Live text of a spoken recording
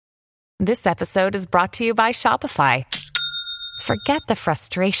This episode is brought to you by Shopify. Forget the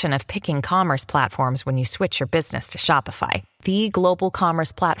frustration of picking commerce platforms when you switch your business to Shopify, the global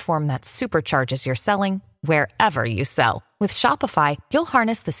commerce platform that supercharges your selling wherever you sell. With Shopify, you'll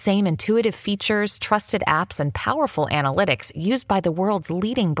harness the same intuitive features, trusted apps, and powerful analytics used by the world's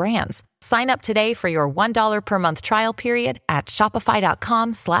leading brands. Sign up today for your $1 per month trial period at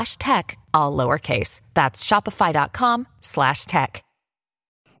shopify.com/tech, all lowercase. That's shopify.com/tech.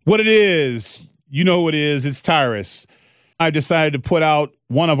 What it is, you know who it is. It's Tyrus. I decided to put out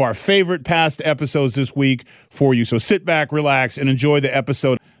one of our favorite past episodes this week for you. So sit back, relax, and enjoy the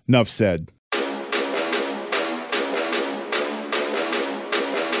episode. Enough said.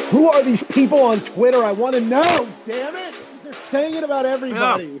 Who are these people on Twitter? I want to know, damn it. They're saying it about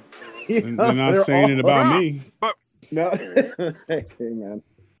everybody. Yeah. They're not saying it about me. No. Hey, man.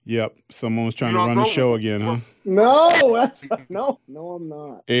 Yep. Someone was trying to run the show again, huh? No, I'm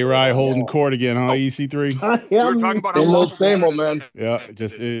not. A-Rye holding court again, huh, EC3? We're talking about same old, man. Yeah,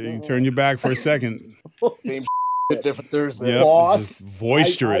 just turn your back for a second. Same different Thursday. Yep, Boss, just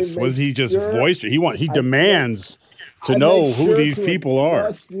boisterous. Was he just boisterous? He demands to I know make who sure these to people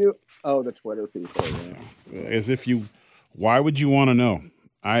are. The Twitter people. Yeah. As if you, why would you want to know?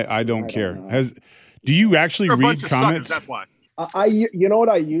 I don't care. Do you actually read comments? That's why. You know what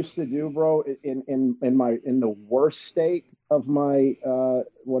I used to do, bro, in the worst state of my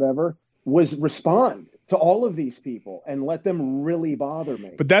whatever, was respond to all of these people and let them really bother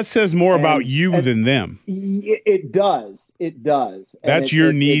me. But that says more about you than them. It does. That's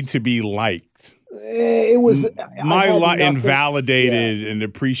your need to be liked. It was my life invalidated and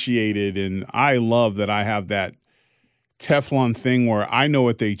appreciated, and I love that I have that Teflon thing where I know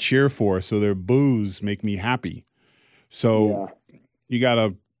what they cheer for, so their boos make me happy. So you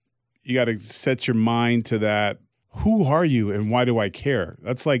gotta set your mind to that. Who are you and why do I care?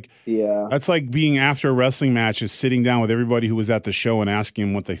 That's like being after a wrestling match is sitting down with everybody who was at the show and asking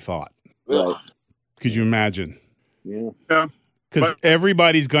them what they thought. Right. Could you imagine? Yeah. Because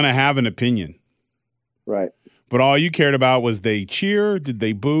everybody's gonna have an opinion. Right. But all you cared about was they cheer, did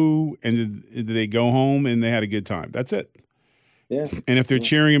they boo, and did they go home and they had a good time. That's it. Yeah. And if they're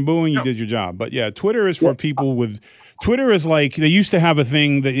cheering and booing, you did your job. But yeah, Twitter is for people with – Twitter is like – they used to have a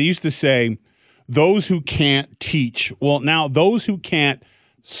thing that they used to say, those who can't teach. Well, now those who can't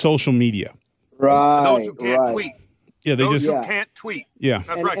social media. Right. Those who can't tweet. Yeah, those who can't tweet. Yeah.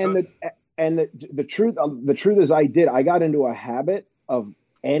 That's right. And the truth is I got into a habit of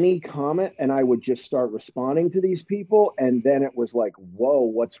any comment and I would just start responding to these people. And then it was like, whoa,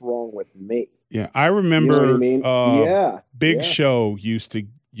 what's wrong with me? Yeah, I remember. You know what I mean? Big Show used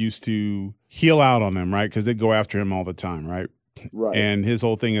to heel out on them, right? Because they'd go after him all the time, right? Right. And his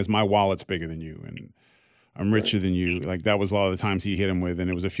whole thing is, my wallet's bigger than you, and I'm richer than you. Like that was a lot of the times he hit him with,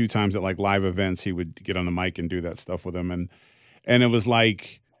 and it was a few times at like live events he would get on the mic and do that stuff with him, and it was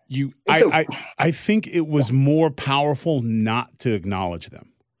like I think it was more powerful not to acknowledge them.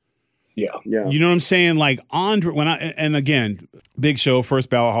 Yeah. You know what I'm saying? Like Andre, and again, Big Show, first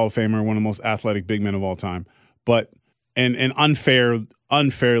ballot Hall of Famer, one of the most athletic big men of all time, but and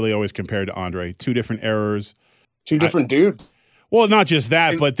unfairly always compared to Andre. Two different eras, two different dudes. Well, not just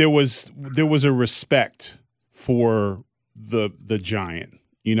that, but there was a respect for the Giant.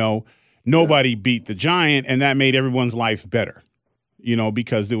 You know, nobody beat the Giant, and that made everyone's life better. You know,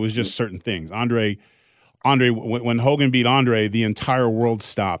 because there was just certain things. Andre, when Hogan beat Andre, the entire world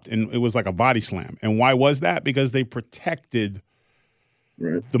stopped, and it was like a body slam. And why was that? Because they protected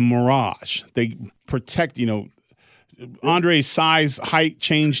the mirage. They protect, Andre's size, height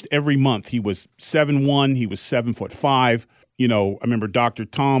changed every month. He was 7'1", he was 7'5". I remember Dr.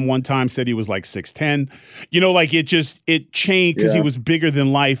 Tom one time said he was like 6'10". It changed because he was bigger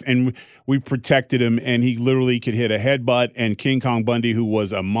than life, and we protected him, and he literally could hit a headbutt, and King Kong Bundy, who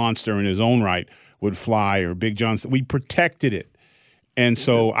was a monster in his own right, would fly, or Big John. We protected it. And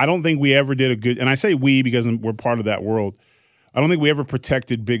so I don't think we ever did a good, and I say we because we're part of that world. I don't think we ever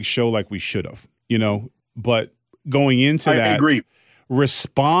protected Big Show like we should have, but going into that, I agree.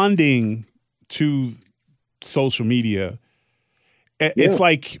 Responding to social media, it's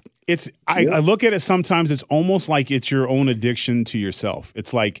like, I look at it sometimes, it's almost like it's your own addiction to yourself.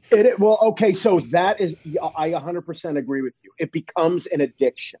 It's like, okay. So that is, I 100% agree with you. It becomes an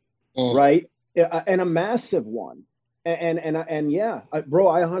addiction, right? And a massive one. And yeah, bro,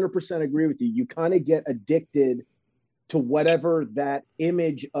 I 100% agree with you. You kind of get addicted to whatever that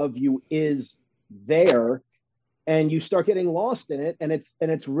image of you is there, and you start getting lost in it, and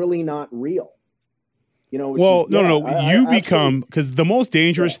it's really not real. You become, because the most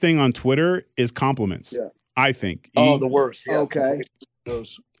dangerous thing on Twitter is compliments. Yeah. I think. The worst. Yeah. Okay.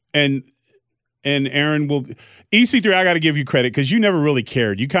 And Aaron will EC3. I got to give you credit because you never really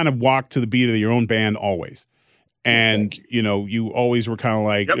cared. You kind of walked to the beat of your own band always, and you always were kind of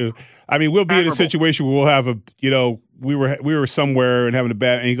like. Yep. I mean, we'll be in a situation where we'll have we were somewhere and having a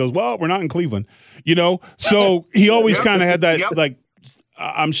bad, and he goes, "Well, we're not in Cleveland," So he always kind of had that like.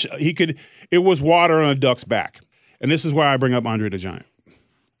 I'm sure he could. It was water on a duck's back, and this is why I bring up Andre the Giant.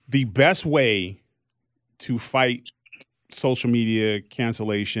 The best way to fight social media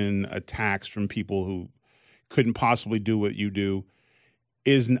cancellation attacks from people who couldn't possibly do what you do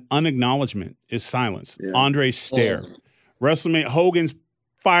is an unacknowledgement, is silence. Yeah. Andre's stare. WrestleMania, Hogan's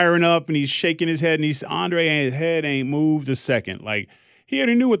firing up and he's shaking his head and his head ain't moved a second. Like he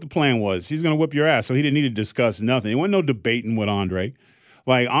already knew what the plan was. He's going to whip your ass. So he didn't need to discuss nothing. There wasn't no debating with Andre.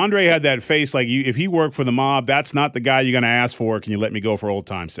 Like Andre had that face like if he worked for the mob, that's not the guy you're going to ask for. Can you let me go for old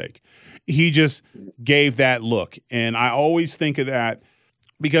time's sake? He just gave that look. And I always think of that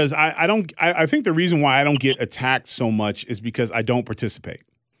because I think the reason why I don't get attacked so much is because I don't participate.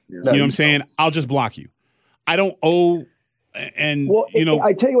 Yeah. You know what I'm saying? I'll just block you. I don't owe. And,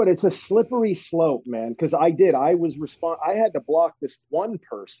 I tell you what, it's a slippery slope, man. Because I had to block this one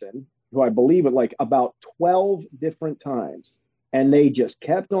person who I believe it like about 12 different times. And they just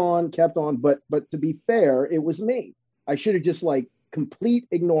kept on. But to be fair, it was me. I should have just like complete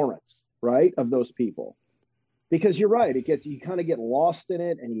ignorance, right, of those people. Because you're right, you kind of get lost in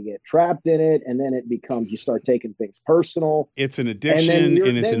it and you get trapped in it. And then it becomes, you start taking things personal. It's an addiction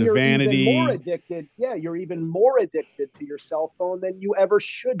and it's a vanity. Even more addicted. Yeah, you're even more addicted to your cell phone than you ever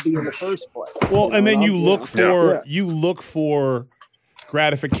should be in the first place. Well, and then you look for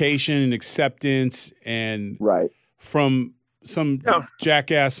gratification and acceptance and from some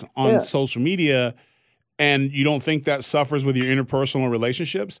jackass on social media, and you don't think that suffers with your interpersonal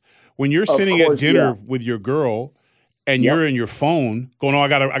relationships? When you're sitting at dinner with your girl and you're in your phone going, "Oh, I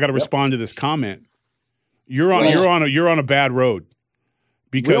gotta respond to this comment," you're on a bad road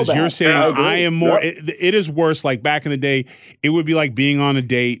because you're saying I am more. It is worse. Like back in the day, it would be like being on a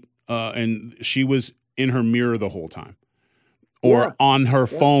date and she was in her mirror the whole time, or on her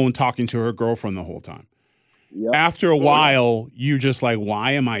phone talking to her girlfriend the whole time. Yep. After a while, you're just like,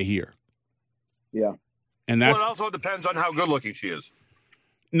 why am I here? Yeah. And that's it also depends on how good looking she is.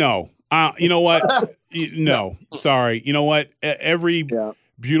 No. You know what? No. Sorry. You know what? Every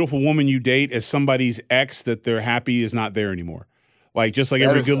beautiful woman you date is somebody's ex that they're happy is not there anymore. Like, just like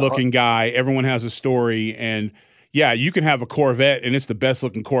every good looking guy, everyone has a story. And yeah, you can have a Corvette and it's the best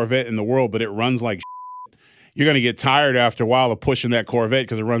looking Corvette in the world, but it runs like you're going to get tired after a while of pushing that Corvette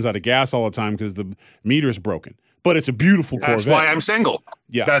because it runs out of gas all the time because the meter's broken. But it's a beautiful Corvette. That's why I'm single.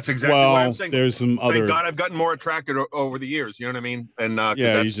 Yeah, that's exactly why I'm single. There's some other. Thank God I've gotten more attracted over the years. You know what I mean? And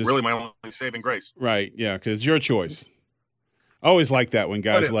that's really my only saving grace. Right? Yeah, because it's your choice. I always like that when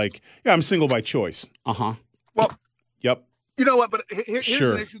guys are like, "Yeah, I'm single by choice." Well, yep. You know what? But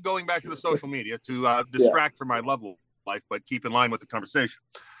here's an issue going back to the social media to distract from my love life, but keep in line with the conversation.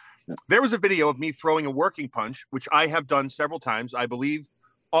 There was a video of me throwing a working punch, which I have done several times. I believe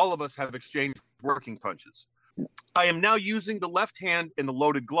all of us have exchanged working punches. I am now using the left hand in the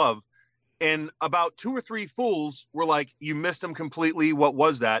loaded glove, and about 2 or 3 fools were like, "You missed him completely. What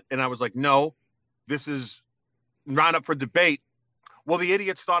was that?" And I was like, "No, this is not up for debate." Well, the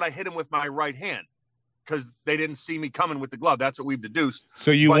idiots thought I hit him with my right hand because they didn't see me coming with the glove. That's what we've deduced.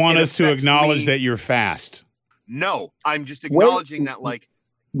 So you want us to acknowledge that you're fast? No, I'm just acknowledging that, like,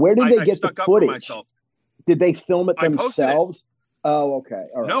 where did they get the footage? Did they film it themselves? Oh, okay.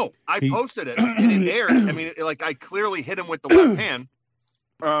 All right. No, I posted it and it aired. I mean, I clearly hit him with the left hand,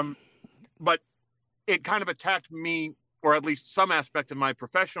 but it kind of attacked me, or at least some aspect of my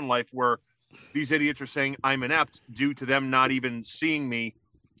professional life, where these idiots are saying I'm inept due to them not even seeing me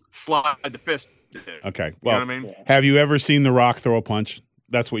slide the fist. Okay. Well, you know what I mean? Have you ever seen The Rock throw a punch?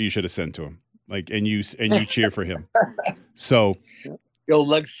 That's what you should have sent to him. Like, and you cheer for him. So. Go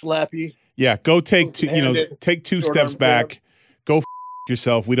leg slappy. Yeah, go take two steps back. Go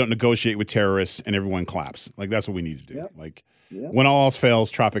yourself. We don't negotiate with terrorists, and everyone claps. Like that's what we need to do. Yep. Like when all else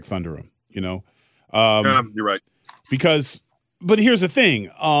fails, Tropic Thunder them. You're right. But here's the thing: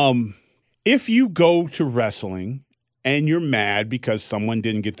 if you go to wrestling and you're mad because someone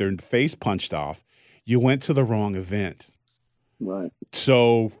didn't get their face punched off, you went to the wrong event. Right.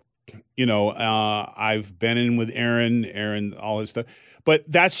 So. I've been in with Aaron, all his stuff, but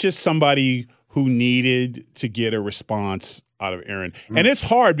that's just somebody who needed to get a response out of Aaron. Mm-hmm. And it's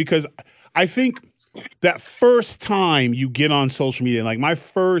hard because I think that first time you get on social media, like my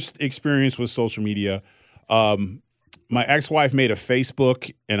first experience with social media, my ex-wife made a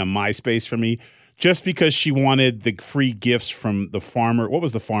Facebook and a MySpace for me just because she wanted the free gifts from the farmer. What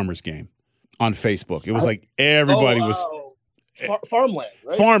was the farmer's game on Facebook? It was like everybody was Farmland,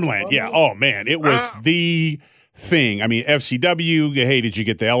 right? Farmland, yeah. Oh man, it was the thing. I mean, FCW. Hey, did you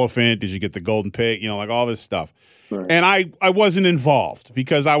get the elephant? Did you get the golden pig? You know, like all this stuff. Right. And I wasn't involved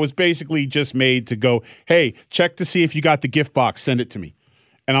because I was basically just made to go, hey, check to see if you got the gift box. Send it to me.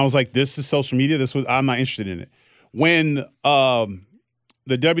 And I was like, this is social media. I'm not interested in it. When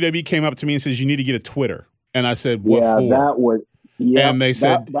the WWE came up to me and says, you need to get a Twitter. And I said, what for? That was, and they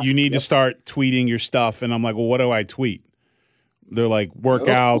said, you need to start tweeting your stuff. And I'm like, well, what do I tweet? They're like,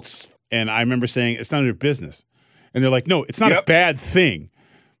 workouts. And I remember saying, it's none of your business. And they're like, no, it's not a bad thing.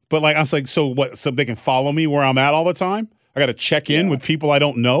 But like, I was like, so what? So they can follow me where I'm at all the time? I got to check in with people I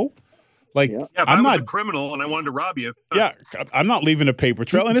don't know? Like, I'm not a criminal and I wanted to rob you. Yeah, I'm not leaving a paper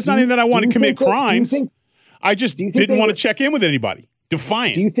trail. And it's not even that I want to commit crimes. I just didn't want to check in with anybody.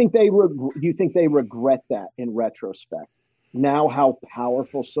 Defiant. Do you think they regret that in retrospect? Now how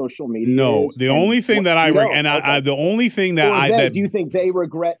powerful social media is? The only thing that the only thing that do you think they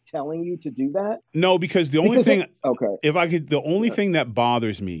regret telling you to do that? No, because the only thing the only thing that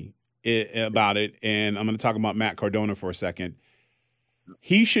bothers me about it, and I'm going to talk about Matt Cardona for a second.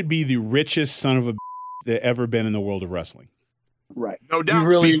 He should be the richest son of a that ever been in the world of wrestling. Right. No doubt. He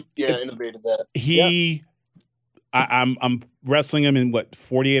really innovated that. I'm wrestling him in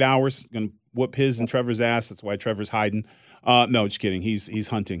 48 hours. Going to whoop his and Trevor's ass. That's why Trevor's hiding. No, just kidding. He's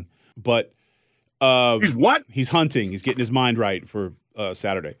hunting. But he's what? He's hunting. He's getting his mind right for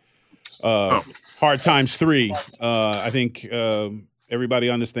Saturday. Hard Times 3. I think everybody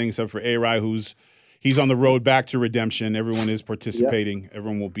on this thing except for A-Rai, he's on the road back to redemption. Everyone is participating.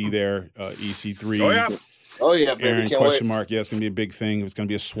 Everyone will be there. EC3. Oh yeah. Aaron, question mark. Yeah, it's going to be a big thing. It's going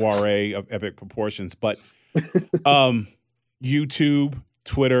to be a soiree of epic proportions. But YouTube,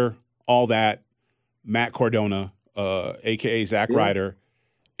 Twitter, all that. Matt Cardona, a.k.a. Zack Ryder,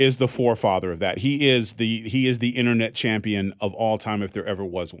 is the forefather of that. He is the internet champion of all time if there ever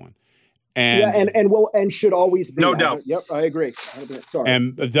was one. And should always be. No doubt. Yep, I agree. Sorry.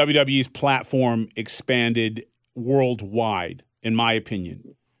 And WWE's platform expanded worldwide, in my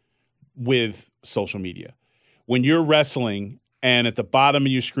opinion, with social media. When you're wrestling and at the bottom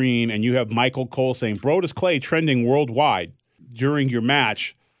of your screen and you have Michael Cole saying, Brodus Clay trending worldwide during your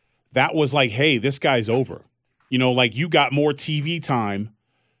match, that was like, hey, this guy's over. You know, like you got more TV time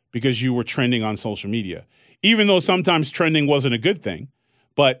because you were trending on social media. Even though sometimes trending wasn't a good thing,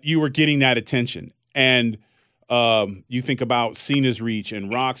 but you were getting that attention. And you think about Cena's reach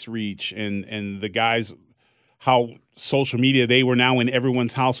and Rock's reach and the guys, how social media, they were now in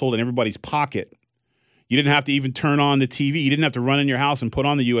everyone's household and everybody's pocket. You didn't have to even turn on the TV. You didn't have to run in your house and put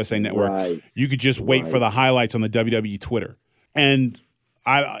on the USA Network. Right. You could just wait for the highlights on the WWE Twitter. And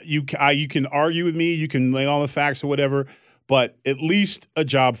you can argue with me, you can lay all the facts or whatever, but at least a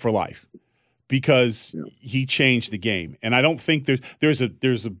job for life because he changed the game. And I don't think there's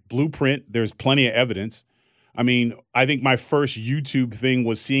a blueprint. There's plenty of evidence. I mean, I think my first YouTube thing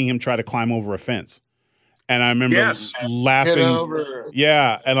was seeing him try to climb over a fence. And I remember laughing.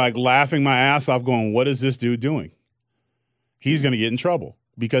 Yeah. And like laughing my ass off going, what is this dude doing? He's going to get in trouble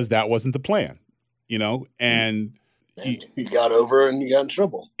because that wasn't the plan, you know? And he got over and he got in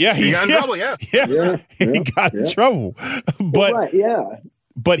trouble. Yeah. He got in trouble. Yeah. He got in trouble. But,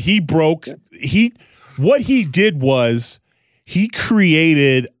 but he broke, what he did was he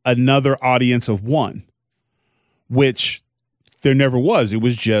created another audience of one, which there never was. It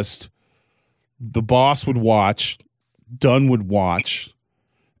was just, the boss would watch, Dunn would watch,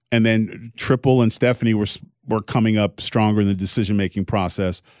 and then Triple and Stephanie were coming up stronger in the decision-making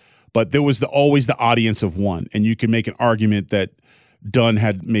process. But there was always the audience of one, and you can make an argument that Dunn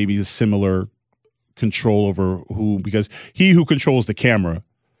had maybe a similar control over because he who controls the camera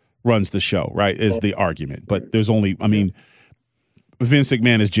runs the show, right, is the argument. But there's only, I mean, Vince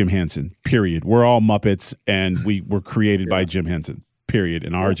McMahon is Jim Henson, period. We're all Muppets, and we were created by Jim Henson, period.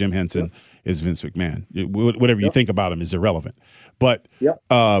 And our Jim Henson is Vince McMahon. Whatever you think about him is irrelevant. But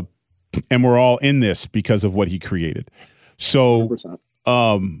and we're all in this because of what he created. So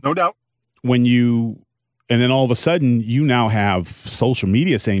 100%. No doubt. And then all of a sudden you now have social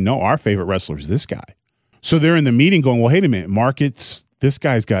media saying, no, our favorite wrestler is this guy. So they're in the meeting going, well, wait a minute, this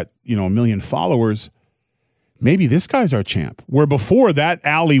guy's got, 1 million followers. Maybe this guy's our champ. Where before that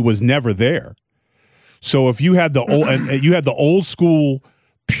alley was never there. So if you had the old school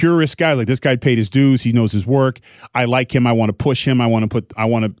purist guy, like this guy paid his dues, he knows his work, I like him, I want to push him,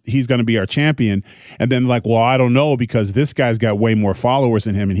 he's going to be our champion. And then like, well, I don't know because this guy's got way more followers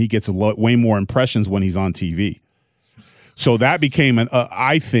than him and he gets way more impressions when he's on TV. So that became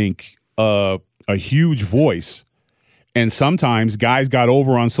I think a a huge voice. And sometimes guys got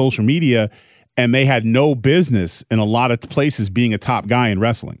over on social media and they had no business in a lot of places being a top guy in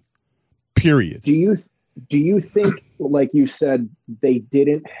wrestling, period. Do you think, like you said, they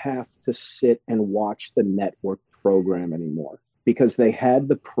didn't have to sit and watch the network program anymore because they had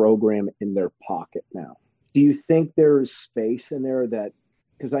the program in their pocket now? Do you think there's space in there that,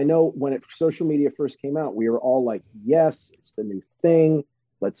 because I know when social media first came out, we were all like, yes, it's the new thing.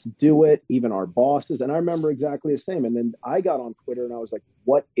 Let's do it. Even our bosses. And I remember exactly the same. And then I got on Twitter and I was like,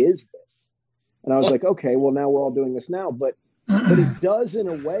 what is this? And I was like, okay, well, now we're all doing this now. But it does, in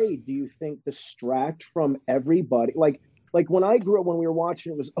a way, do you think, distract from everybody? Like when I grew up, when we were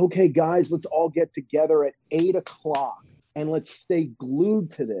watching, it was, okay, guys, let's all get together at 8:00 and let's stay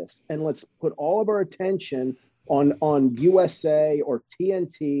glued to this. And let's put all of our attention on USA or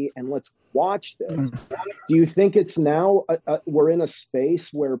TNT and let's watch this. Do you think it's now we're in a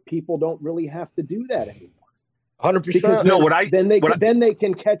space where people don't really have to do that anymore? 100%. No, then they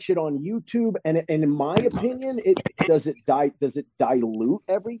can catch it on YouTube, and in my opinion, does it dilute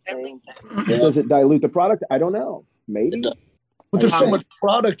everything? Yeah. Does it dilute the product? I don't know. Maybe. But there's so much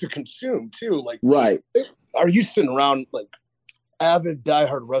product to consume too. Like, right? Are you sitting around like avid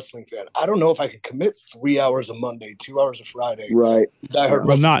diehard wrestling fan? I don't know if I could commit 3 hours a Monday, 2 hours a Friday. Right. Diehard.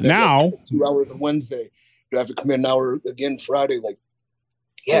 Well, not now. 2 hours on Wednesday. You have to commit an hour again Friday. Like.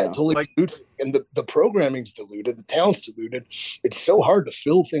 Yeah, totally. Like, and the programming's diluted, the talent's diluted. It's so hard to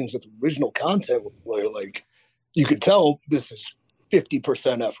fill things with original content where, like, you could tell this is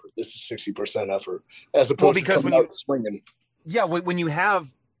 50% effort, this is 60% effort, as opposed to coming out swinging. Yeah, when you have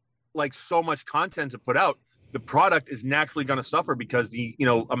like so much content to put out, the product is naturally going to suffer because the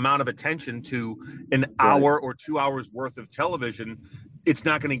amount of attention to an hour or 2 hours worth of television, it's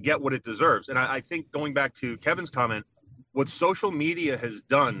not going to get what it deserves. And I think going back to Kevin's comment, what social media has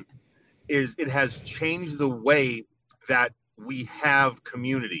done is it has changed the way that we have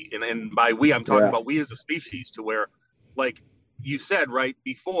community. And by we, I'm talking about we as a species, to where, like you said, right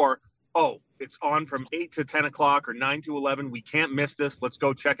before, it's on from 8 to 10 o'clock or 9 to 11. We can't miss this. Let's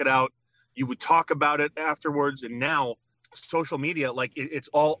go check it out. You would talk about it afterwards. And now social media, like it's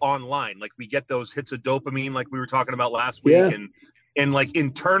all online. Like we get those hits of dopamine, like we were talking about last week. And like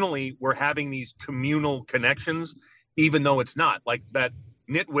internally, we're having these communal connections, even though it's not. Like that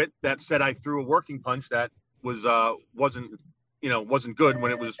nitwit that said I threw a working punch that wasn't good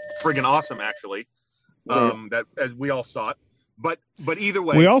when it was friggin' awesome, actually. That, as we all saw it. But either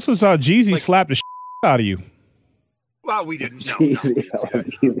way, we also saw Jeezy slap the out of you. Well, we didn't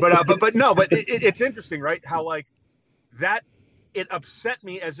know. But it's interesting, right? How like that, it upset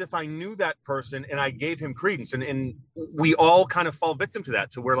me as if I knew that person and I gave him credence, and we all kind of fall victim to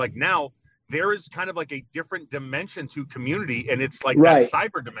that, to where like now there is kind of like a different dimension to community, and it's like that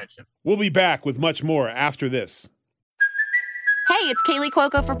cyber dimension. We'll be back with much more after this. Hey, it's Kaylee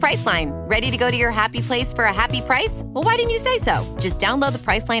Cuoco for Priceline. Ready to go to your happy place for a happy price? Well, why didn't you say so? Just download the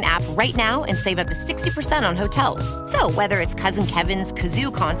Priceline app right now and save up to 60% on hotels. So whether it's Cousin Kevin's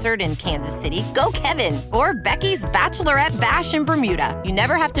Kazoo Concert in Kansas City, go Kevin, or Becky's Bachelorette Bash in Bermuda, you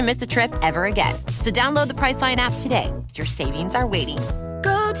never have to miss a trip ever again. So download the Priceline app today. Your savings are waiting.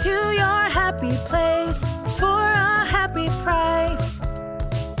 Go to your happy place for a happy price.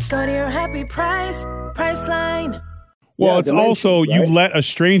 Go to your happy price, Priceline. Well, it's also you let a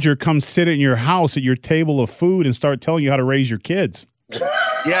stranger come sit in your house at your table of food and start telling you how to raise your kids.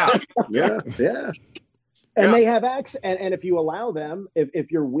 Yeah. And they have access. And if you allow them,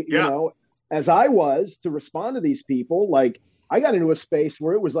 if you're, as I was, to respond to these people, like I got into a space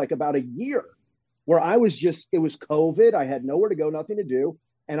where it was like about a year where I was it was COVID. I had nowhere to go, nothing to do.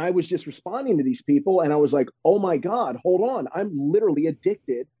 And I was just responding to these people. And I was like, oh my God, hold on. I'm literally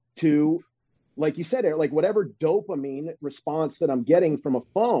addicted to, like you said, like whatever dopamine response that I'm getting from a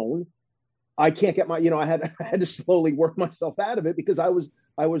phone, I can't get my, I had to slowly work myself out of it because I was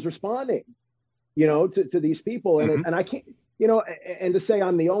responding, to these people. And, and I can't, and to say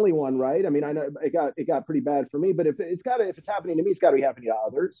I'm the only one, right? I mean, I know it got pretty bad for me, but if it's happening to me, it's got to be happening to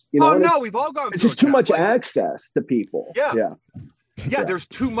others. We've all gone through it's just too much access to people. Yeah, there's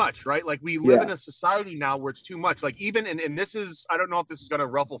too much, right? Like we live in a society now where it's too much. Like even, and this is, I don't know if this is going to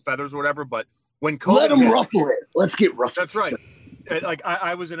ruffle feathers or whatever, but when COVID let them ruffle it. Let's get ruffled. That's right. Like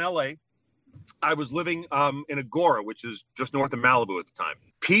I was in LA. I was living in Agora, which is just north of Malibu at the time.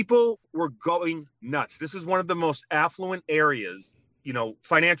 People were going nuts. This is one of the most affluent areas,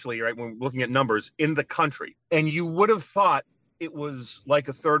 financially, right? When we're looking at numbers in the country. And you would have thought it was like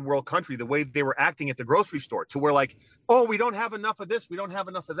a third world country, the way they were acting at the grocery store, to where like, oh, we don't have enough of this, we don't have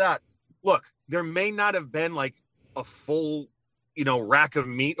enough of that. Look, there may not have been like a full, rack of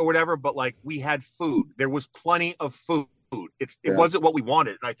meat or whatever, but like we had food. There was plenty of food. It wasn't what we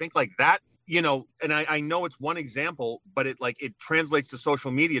wanted. And I think like that, and I know it's one example, but it translates to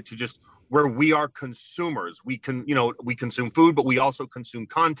social media to just where we are consumers. We we consume food, but we also consume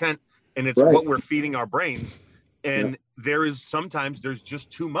content, and it's what we're feeding our brains. And sometimes there's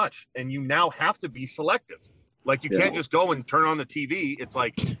just too much, and you now have to be selective. Like you can't just go and turn on the TV. It's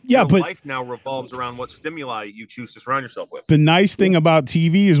like but life now revolves around what stimuli you choose to surround yourself with. The nice thing about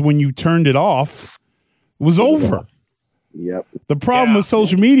TV is when you turned it off, it was over. Yep. The problem with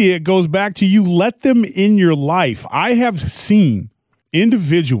social media, it goes back to you let them in your life. I have seen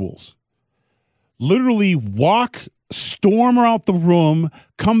individuals literally storm out the room,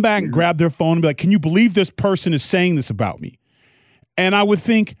 come back and grab their phone and be like, can you believe this person is saying this about me? And I would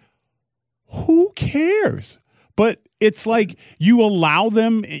think, who cares? But it's like you allow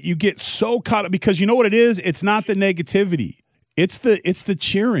them, you get so caught up because you know what it is? It's not the negativity. It's the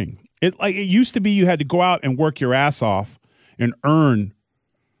cheering. It used to be you had to go out and work your ass off and earn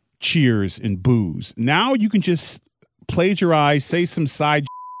cheers and boos. Now you can just plagiarize, say some side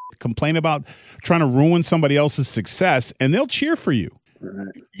complain about trying to ruin somebody else's success, and they'll cheer for you.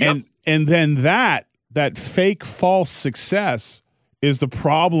 Right. And then that fake false success is the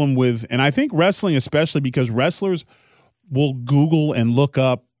problem with, and I think wrestling especially because wrestlers will Google and look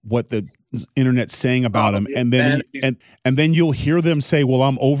up what the internet's saying about them, and then you'll hear them say, "Well,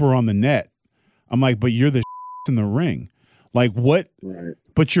 I'm over on the net." I'm like, "But you're the in the ring." Like what? Right.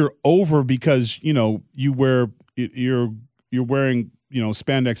 But you're over because you're wearing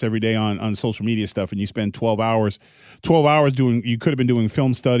spandex every day on social media stuff, and you spend 12 hours doing. You could have been doing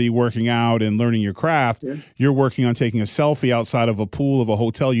film study, working out, and learning your craft. Yeah. You're working on taking a selfie outside of a pool of a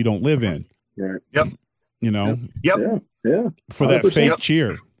hotel you don't live in. Right. Yep. Yep. Yeah. For that fake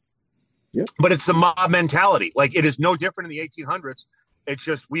cheer. Yep. But it's the mob mentality. Like it is no different in the 1800s. It's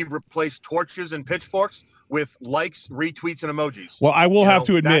just we've replaced torches and pitchforks with likes, retweets, and emojis. Well, I will have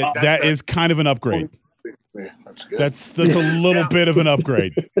to admit that is kind of an upgrade. That's good. That's a little bit of an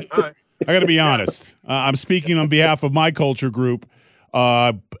upgrade. All right. I got to be honest. I'm speaking on behalf of my culture group.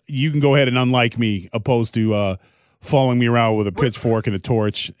 You can go ahead and unlike me, opposed to following me around with a pitchfork and a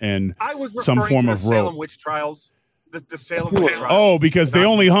torch and some form of rope. Salem witch trials. The Salem witch trials. Oh, because they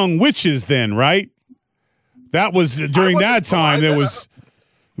only hung witches then, right? That was during that time. It was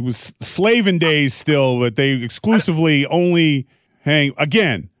slaving days still, but they exclusively only hang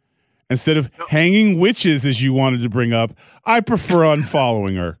again. Instead of hanging witches, as you wanted to bring up, I prefer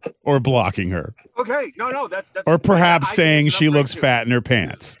unfollowing her or blocking her. Okay, no, that's or perhaps saying she looks fat in her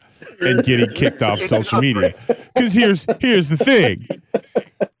pants and getting kicked off social media. Because here's the thing: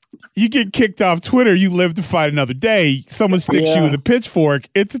 you get kicked off Twitter, you live to fight another day. Someone sticks you with a pitchfork,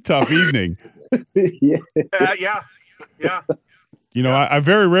 it's a tough evening. Yeah. I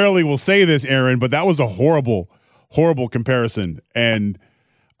very rarely will say this, Aaron, but that was a horrible comparison, and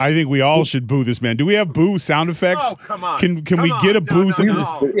I think we all should boo this man. Do we have boo sound effects? Oh, come on. Can we get a boo?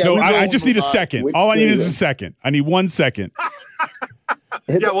 No. I just need a second. All I need is a second. I need 1 second.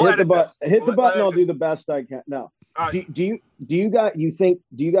 Hit the button. I'll do the best I can. No. Right. Do you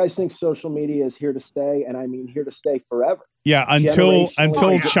guys think social media is here to stay? And I mean here to stay forever. Yeah, until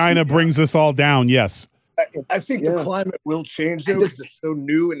China brings us all down. Yes. I think the climate will change though because it's so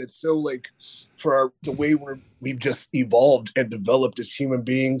new and it's so for the way we've just evolved and developed as human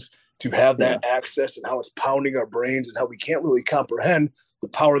beings to have that access and how it's pounding our brains and how we can't really comprehend the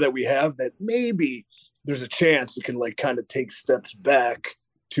power that we have, that maybe there's a chance it can kind of take steps back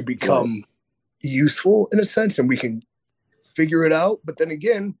to become useful in a sense, and we can figure it out. But then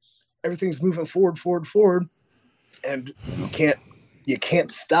again, everything's moving forward, and you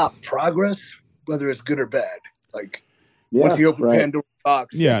can't stop progress, whether it's good or bad. Once you open Pandora's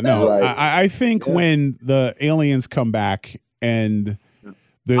box. Yeah, no. Right. I think when the aliens come back and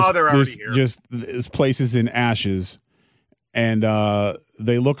there's just places in ashes, and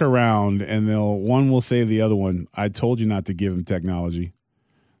they look around and one will say to the other one, "I told you not to give them technology."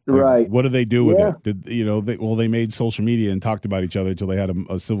 Right. What do they do with it? They made social media and talked about each other until they had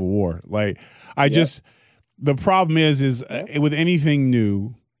a civil war. The problem is with anything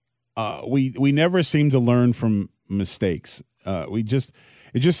new, we never seem to learn from mistakes. It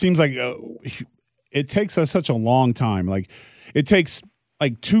just seems like it takes us such a long time. It takes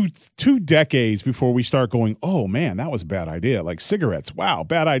two decades before we start going, oh man, that was a bad idea. Like cigarettes. Wow.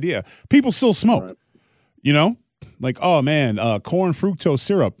 Bad idea. People still smoke, oh man, corn fructose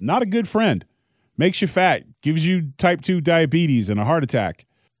syrup, not a good friend. Makes you fat, gives you type 2 diabetes and a heart attack.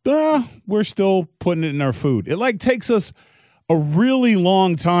 We're still putting it in our food. It takes us a really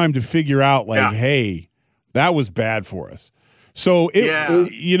long time to figure out hey, that was bad for us. So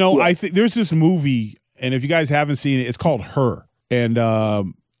I think there's this movie, and if you guys haven't seen it, it's called Her, and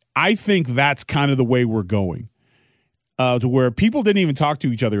I think that's kind of the way we're going. To where people didn't even talk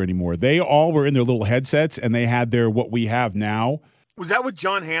to each other anymore. They all were in their little headsets, and they had their what we have now. Was that with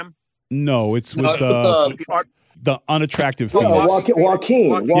John Hamm? No, it's with the unattractive Phoenix.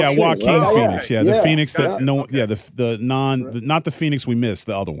 Joaquin. Yeah, Joaquin Phoenix. Yeah, the Phoenix that not the Phoenix we missed,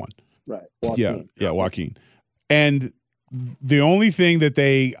 the other one. Right. Joaquin. Yeah, Joaquin. And the only thing that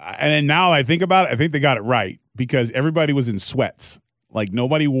and now I think about it, I think they got it right because everybody was in sweats. Like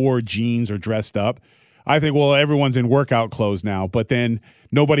nobody wore jeans or dressed up. I think, well, everyone's in workout clothes now, but then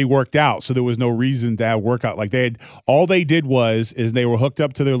nobody worked out, so there was no reason to have workout. Like all they did was they were hooked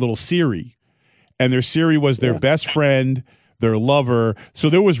up to their little Siri, and their Siri was their best friend, their lover. So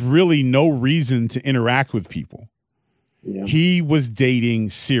there was really no reason to interact with people. Yeah. He was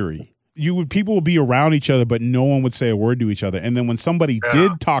dating Siri. People would be around each other, but no one would say a word to each other. And then when somebody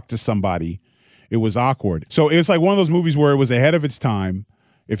did talk to somebody, it was awkward. So it's like one of those movies where it was ahead of its time.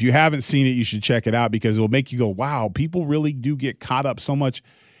 If you haven't seen it, you should check it out because it will make you go, wow, people really do get caught up so much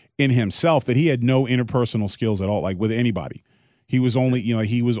in himself that he had no interpersonal skills at all, like with anybody. He was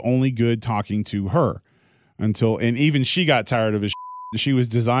only good talking to her and even she got tired of his shit. She was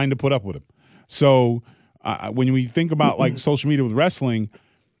designed to put up with him. So when we think about like social media with wrestling,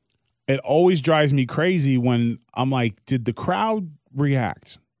 it always drives me crazy when I'm like, did the crowd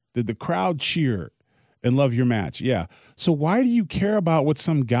react? Did the crowd cheer and love your match? Yeah. So why do you care about what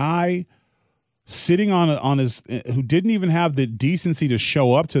some guy sitting on his who didn't even have the decency to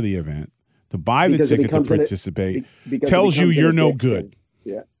show up to the event, to buy the ticket to participate, tells you you're no good?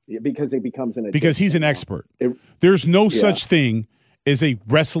 Yeah. Because it becomes an addiction. Because he's an expert. There's no such thing as a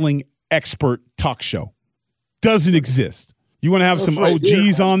wrestling expert talk show. Doesn't exist. You want to have some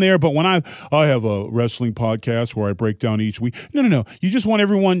OGs on there, but when I have a wrestling podcast where I break down each week. No. You just want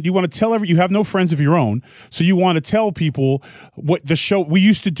everyone, you want to tell you have no friends of your own, so you want to tell people what the show. We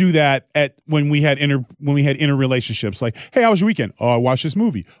used to do that when we had interrelationships. Like, hey, how was your weekend? Oh, I watched this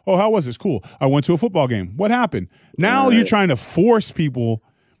movie. Oh, how was this? Cool. I went to a football game. What happened? Now you're trying to force people.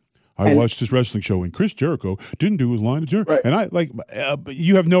 I watched this wrestling show and Chris Jericho didn't do his line of Jericho, and I but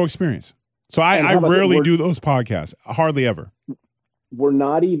you have no experience. So I rarely do those podcasts, hardly ever. We're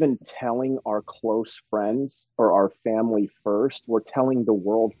not even telling our close friends or our family first. We're telling the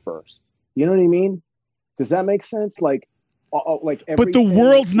world first. You know what I mean? Does that make sense? But the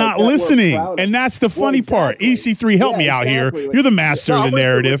world's not listening, and that's the funny part. EC3, help me out here. You're the master of the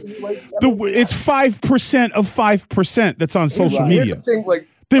narrative. It's 5% of 5% that's on social media.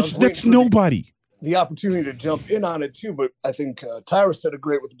 That's nobody. The opportunity to jump in on it too, but I think Tyra said it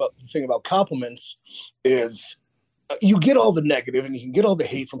great about the thing about compliments is you get all the negative and you can get all the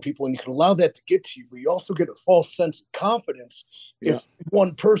hate from people and you can allow that to get to you, but you also get a false sense of confidence if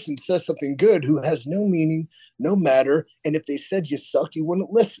one person says something good who has no meaning, no matter, and if they said you sucked, you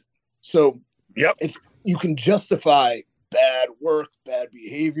wouldn't listen. So you can justify bad work, bad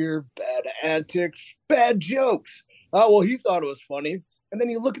behavior, bad antics, bad jokes. Oh, well, he thought it was funny. And then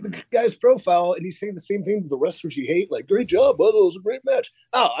you look at the guy's profile and he's saying the same thing to the wrestlers you hate, like, great job, oh, that was a great match.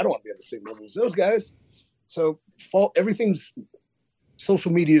 Oh, I don't want to be on the same level as those guys. So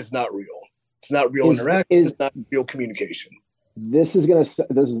social media is not real. It's not real interaction. It's not real communication. This is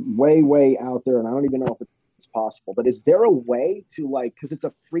way, way out there, and I don't even know if it's possible, but is there a way to because it's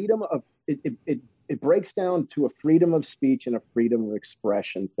a freedom of, it breaks down to a freedom of speech and a freedom of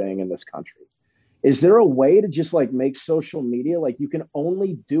expression thing in this country. Is there a way to just make social media you can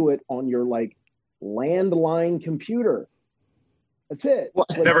only do it on your landline computer? That's it. Well,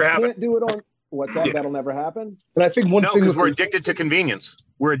 never happened. Can't do it on what's that? That'll never happen. And I think one thing because we're addicted to convenience.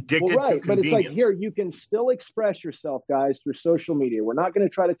 We're addicted to convenience. But it's here you can still express yourself, guys, through social media. We're not going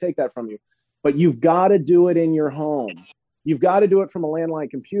to try to take that from you, but you've got to do it in your home. You've got to do it from a landline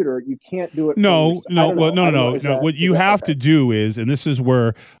computer. You can't do it. No. What you have to do is, and this is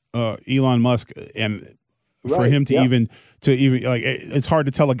where Elon Musk, and for him to even it's hard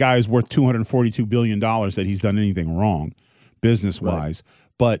to tell a guy who's worth $242 billion that he's done anything wrong business wise.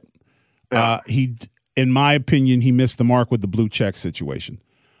 But he, in my opinion, he missed the mark with the blue check situation.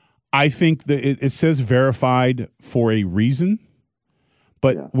 I think that it says verified for a reason,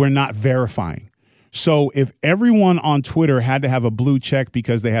 but we're not verifying. So if everyone on Twitter had to have a blue check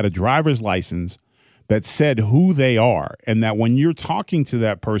because they had a driver's license that said who they are, and that when you're talking to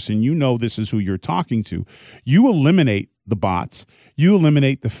that person, you know this is who you're talking to, you eliminate the bots, you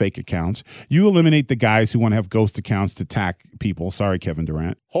eliminate the fake accounts, you eliminate the guys who want to have ghost accounts to attack people. Sorry, Kevin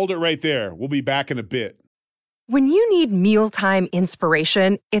Durant. Hold it right there. We'll be back in a bit. When you need mealtime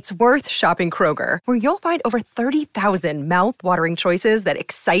inspiration, it's worth shopping Kroger, where you'll find over 30,000 mouth-watering choices that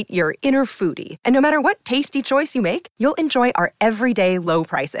excite your inner foodie. And no matter what tasty choice you make, you'll enjoy our everyday low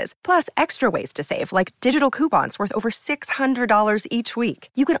prices, plus extra ways to save, like digital coupons worth over $600 each week.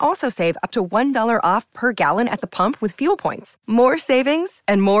 You can also save up to $1 off per gallon at the pump with fuel points. More savings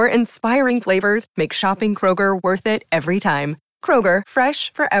and more inspiring flavors make shopping Kroger worth it every time. Kroger,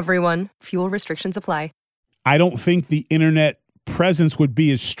 fresh for everyone. Fuel restrictions apply. I don't think the internet presence would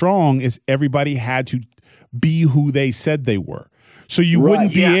be as strong as everybody had to be who they said they were. So you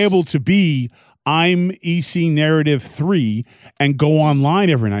wouldn't be able to be, I'm EC Narrative 3 and go online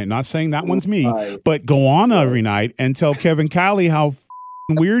every night. Not saying that one's me, but go on every night and tell Kevin Kiley how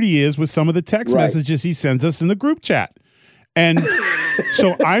weird he is with some of the text messages he sends us in the group chat. And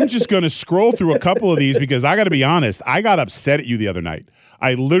so I'm just going to scroll through a couple of these because I got to be honest, I got upset at you the other night.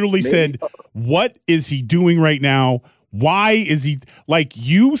 I literally said, what is he doing right now? Why is he like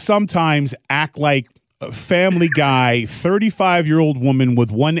you sometimes act like a Family Guy, 35-year-old woman with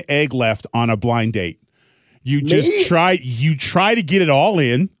one egg left on a blind date. You just try to get it all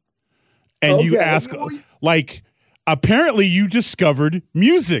in and you ask like apparently you discovered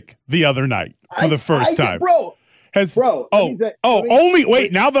music the other night for the first time. Bro. Now that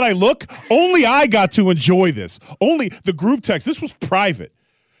I look, only I got to enjoy this. Only the group text. This was private.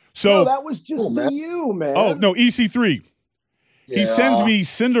 So that was just to you, man. Oh, no, EC3. Yeah. He sends me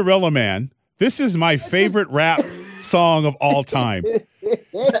Cinderella Man. This is my favorite rap song of all time.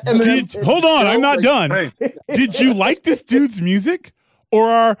 Hold on, I'm not done. Hey. Did you like this dude's music?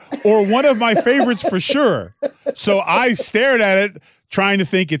 Or one of my favorites for sure. So I stared at it, trying to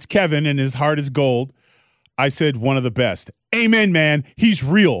think it's Kevin and his heart is gold. I said one of the best. Amen, man. He's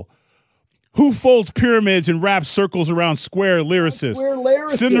real. Who folds pyramids and wraps circles around square lyricists?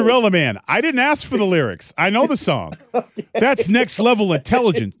 Cinderella Man. I didn't ask for the lyrics. I know the song. Okay. That's next level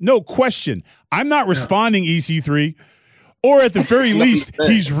intelligent. No question. I'm not responding, EC3. Or at the very least,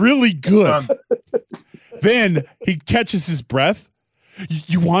 he's really good. Then he catches his breath.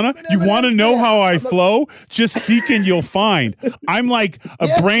 You wanna know how I flow? Just seek and you'll find. I'm like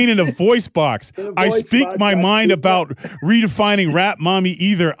a brain in a voice box. I speak my mind about redefining rap, mommy.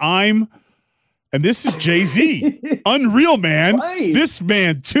 And this is Jay-Z. Unreal, man. Right. This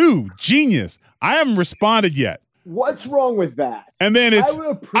man too, genius. I haven't responded yet. What's wrong with that? And then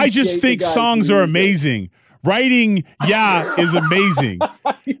I just think songs are amazing. Writing, is amazing.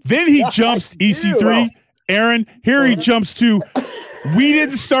 Then he jumps EC3. Aaron, here he jumps to We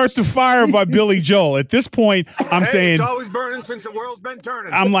Didn't Start the Fire by Billy Joel. At this point, I'm saying it's always burning since the world's been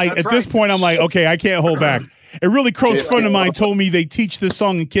turning. I'm like, this point, I'm like, okay, I can't hold back. A really close friend of mine told me they teach this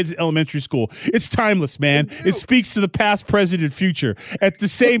song in kids at elementary school. It's timeless, man. It speaks to the past, present, and future. At the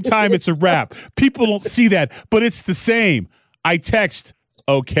same time, it's a rap. People don't see that, but it's the same. I text,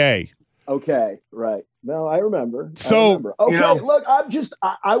 okay. Okay, right. No, I remember. So, okay, look, I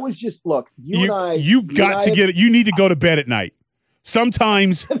was just, you need to go to bed at night.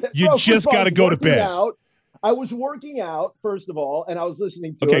 Sometimes you just got to go to bed. I was working out, first of all, and I was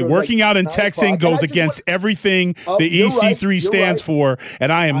listening to it. Working out and texting goes against everything the EC3 stands for,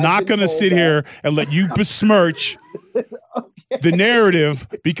 and I am not going to sit here and let you besmirch the narrative,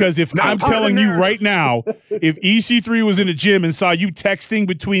 because if I'm telling you right now, if EC3 was in a gym and saw you texting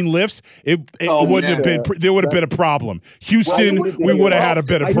between lifts, it wouldn't have been. There would have been a problem. Houston, we would have had a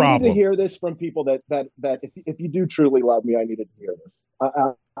bit of problem. I needed to hear this from people that if you do truly love me, I needed to hear this.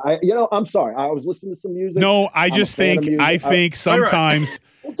 I'm sorry. I was listening to some music. No, I think sometimes.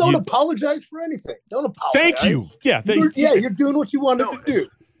 Well, don't apologize for anything. Don't apologize. Thank you. Yeah. You're doing what you wanted to do.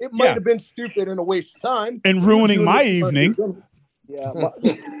 It might have been stupid and a waste of time. And ruining my evening. Yeah.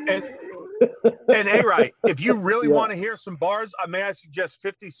 And A-Right, if you really want to hear some bars, may I suggest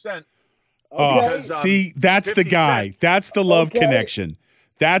 50 Cent? See, that's the guy. Cent. That's the love connection.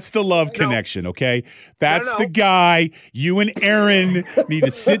 That's the love connection, okay? That's the guy. You and Aaron need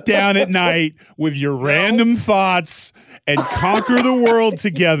to sit down at night with your random thoughts and conquer the world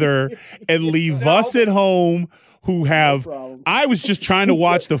together and leave us at home who have I was just trying to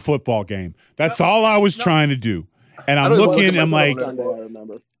watch the football game. That's all I was trying to do. And I'm looking, I'm like,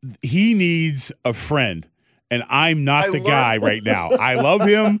 he needs a friend. And I'm not the guy right now. I love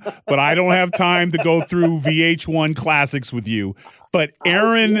him, but I don't have time to go through VH1 classics with you. But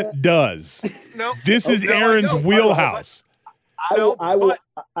Aaron does. No, this is Aaron's wheelhouse. Go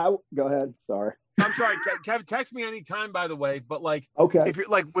ahead. Sorry. I'm sorry. Kevin, text me anytime, by the way. But if you're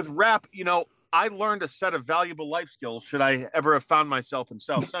like with rap, I learned a set of valuable life skills should I ever have found myself in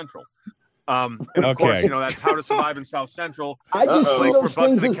South Central. And of course, that's How to Survive in South Central. I just see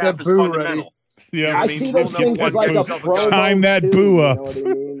those things as is fundamental. Yeah, I see those things as like a promo. Time that too, boo up. You know what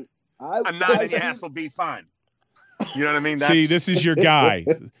I mean? A nod in your ass will be fine. You know what I mean? See, this is your guy.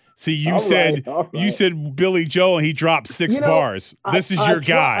 See, you said Billy Joel and he dropped 6 bars. This is your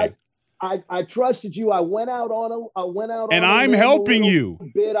guy. I trusted you. I went out on and I'm helping you.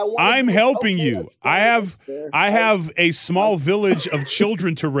 I'm helping you. I have a small village of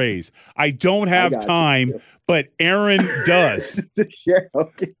children to raise. I don't have time, but Aaron does.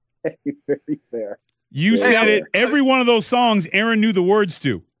 Okay, very fair. You said it. Every one of those songs, Aaron knew the words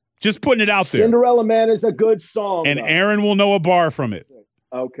to. Just putting it out there. Cinderella Man is a good song, and Aaron will know a bar from it.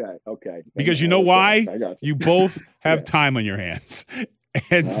 Okay. Because you know why? You both have time on your hands.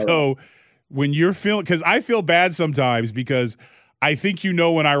 And so when you're feeling, because I feel bad sometimes because I think you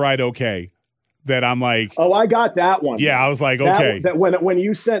know when I write okay, that I'm like, oh, I got that one. Yeah, I was like, okay. That when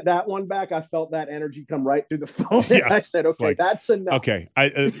you sent that one back, I felt that energy come right through the phone. Yeah, I said, okay, that's enough. Okay,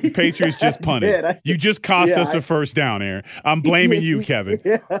 Patriots just punted. You just cost us a first down, Aaron. I'm blaming you, Kevin.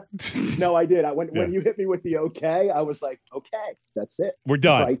 Yeah. No, I did. When you hit me with the okay, I was like, okay, that's it. We're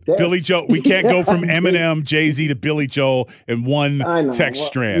done. Right there. Billy Joel. We can't go from Eminem, Jay-Z to Billy Joel in one text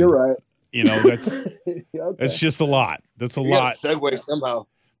strand. You're right. You know, that's just a lot. That's a lot. Segue somehow.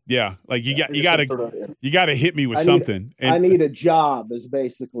 Yeah, like you got to hit me with something. I need a job is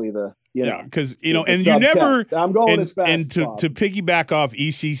basically the because and you never. I'm going as fast. And to piggyback off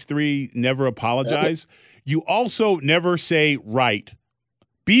EC3, never apologize. You also never say right.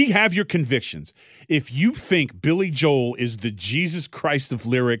 Have your convictions. If you think Billy Joel is the Jesus Christ of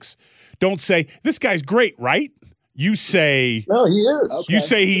lyrics, don't say this guy's great, right? You say no, he is. Okay. You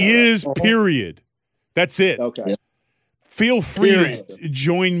say he is. Period. That's it. Okay. Yeah. Feel free to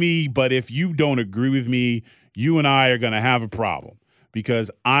join me, but if you don't agree with me, you and I are going to have a problem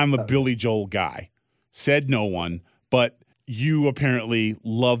because I'm a Billy Joel guy. Said no one, but you apparently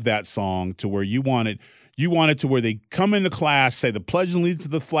love that song to where you want it to where they come into class, say the pledge allegiance to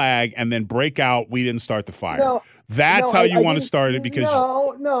the flag, and then break out, we didn't start the fire. No, That's how you want to start it because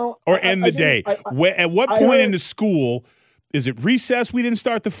or end the day. At what point in the school is it recess? We didn't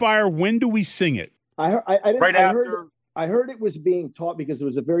start the fire. When do we sing it? I heard it was being taught because it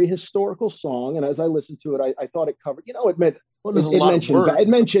was a very historical song, and as I listened to it, I thought it covered. It meant it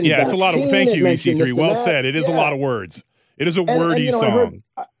mentioned. Yeah, it's a lot of. Thank you, EC3. Well said. It is a lot of words. It is a wordy song.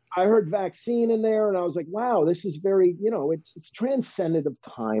 I heard vaccine in there, and I was like, wow, this is very, it's transcendent of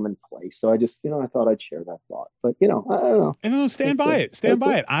time and place. So I just, I thought I'd share that thought. But I don't know. And stand by it. Stand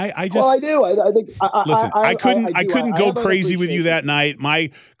by it. I just. Well, I do. I think. Listen, I couldn't go crazy with you that night.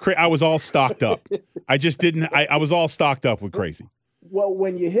 I was all stocked up. I just didn't. I was all stocked up with crazy. Well,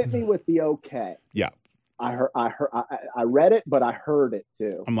 when you hit me with the okay. Yeah. I read it, but I heard it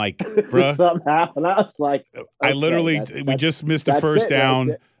too. I'm like, bruh. Something happened. I was like, I literally, we just missed the first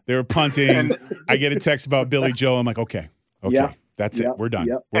down. They were punting. I get a text about Billy Joel. I'm like, okay, that's it. We're done.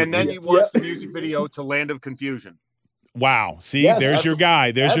 And then you watch the music video to Land of Confusion. Wow. See, there's your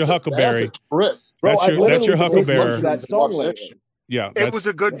guy. There's your Huckleberry. That's your Huckleberry. That song yeah. It was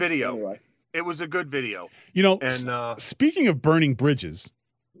a good video. Anyway. It was a good video. And speaking of burning bridges.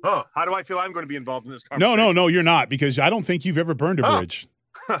 How do I feel I'm going to be involved in this conversation? No, you're not, because I don't think you've ever burned a bridge.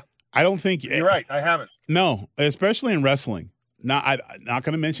 I don't think you're right. I haven't. No, especially in wrestling. I'm not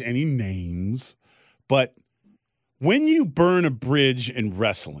going to mention any names, but when you burn a bridge in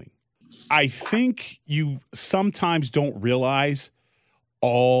wrestling, I think you sometimes don't realize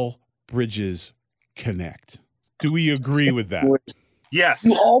all bridges connect. Do we agree with that? Yes.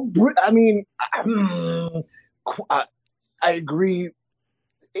 I agree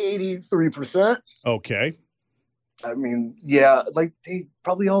 83%. Okay. I mean, yeah, like they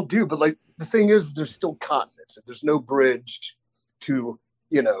probably all do, but like the thing is, there's still continents. There's no bridge to,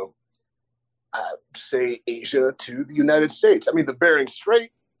 say Asia to the United States. I mean, the Bering Strait.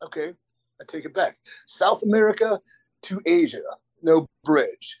 Okay, I take it back. South America to Asia, no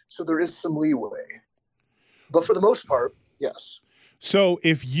bridge. So there is some leeway, but for the most part, yes. So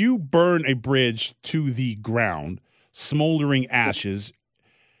if you burn a bridge to the ground, smoldering ashes,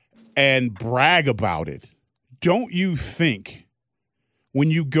 and brag about it, don't you think when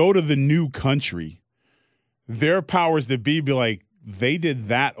you go to the new country, their powers that be like, they did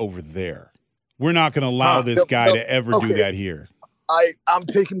that over there. We're not going to allow this guy to ever do that here. I'm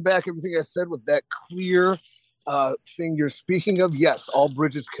taking back everything I said with that clear thing you're speaking of. Yes, all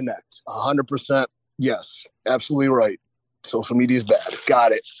bridges connect. 100%. Yes, absolutely right. Social media is bad.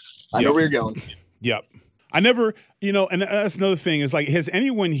 Got it. I know where you're going. Yep. I never, and that's another thing is like, has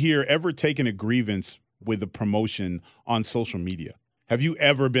anyone here ever taken a grievance with a promotion on social media? Have you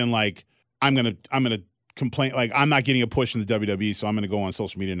ever been like, I'm gonna complain, like, I'm not getting a push in the WWE, so I'm going to go on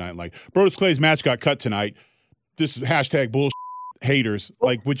social media tonight, like, Brodus Clay's match got cut tonight. This is hashtag bullshit haters.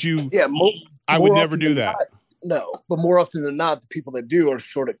 Like, would you? Yeah, I would never do that. No, but more often than not, the people that do are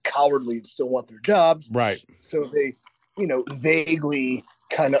sort of cowardly and still want their jobs. Right. So they, vaguely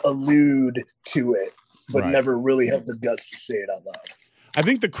kind of allude to it, but never really have the guts to say it out loud. I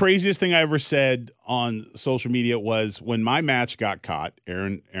think the craziest thing I ever said on social media was when my match got cut.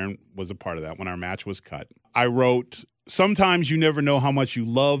 Aaron was a part of that. When our match was cut, I wrote, "Sometimes you never know how much you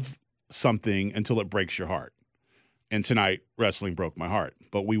love something until it breaks your heart. And tonight, wrestling broke my heart,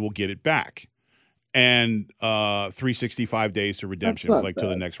 but we will get it back." And 365 days to redemption. It was like till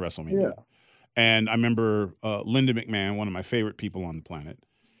the next WrestleMania. Yeah. And I remember Linda McMahon, one of my favorite people on the planet.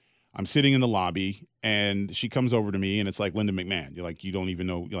 I'm sitting in the lobby, and she comes over to me, and it's like, Linda McMahon. You're like, you don't even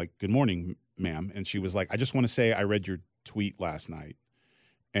know. You're like, "Good morning, ma'am." And she was like, "I just want to say I read your tweet last night,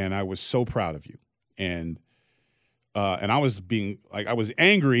 and I was so proud of you." And I was being like, I was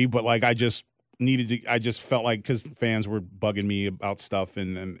angry, but like I just felt like, because fans were bugging me about stuff,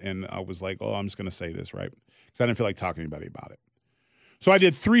 and I was like, oh, I'm just going to say this, right? Because I didn't feel like talking to anybody about it. So I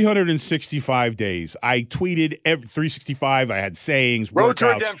did 365 days. I tweeted every 365. I had sayings. Road to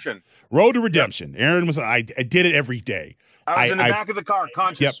redemption. Road to redemption. Yep. Aaron was. I did it every day. I was in the back of the car,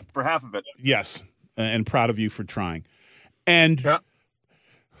 conscious for half of it. Yes, and proud of you for trying. And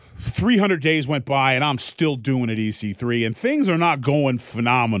 300 days went by, and I'm still doing it, EC3, and things are not going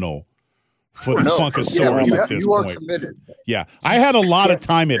phenomenal for the Funkasaurus at this point. Committed. Yeah, I had a lot of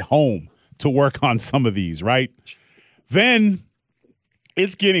time at home to work on some of these, right? Then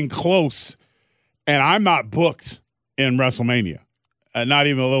it's getting close, and I'm not booked in WrestleMania, not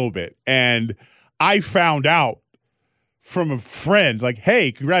even a little bit. And I found out from a friend, like,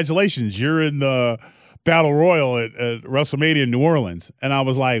 "Hey, congratulations, you're in the Battle Royal at WrestleMania in New Orleans." And I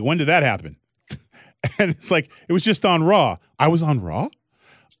was like, "When did that happen?" And it's like, it was just on Raw. I was on Raw?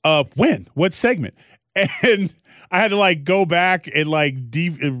 When? What segment? And I had to like go back and like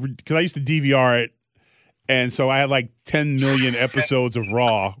because I used to DVR it, and so I had like 10 million episodes of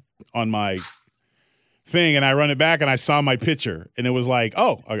Raw on my thing, and I run it back and I saw my picture, and it was like,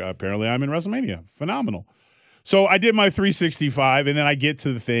 oh, apparently I'm in WrestleMania. Phenomenal. So I did my 365, and then I get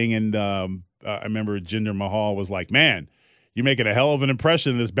to the thing, and I remember Jinder Mahal was like, "Man, you're making a hell of an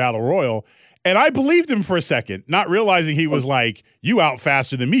impression in this Battle Royal." And I believed him for a second, not realizing he was like, "You out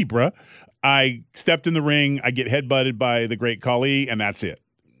faster than me, bruh." I stepped in the ring. I get headbutted by the Great Khali, and that's it.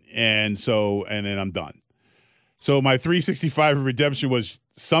 And then I'm done. So my 365 redemption was,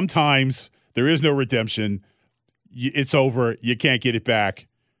 sometimes there is no redemption. It's over. You can't get it back.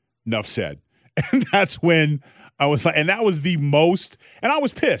 Enough said. And that's when I was like, and that was the most, and I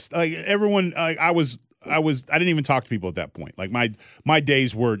was pissed. Like everyone, I didn't even talk to people at that point. Like my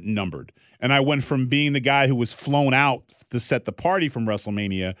days were numbered. And I went from being the guy who was flown out to set the party from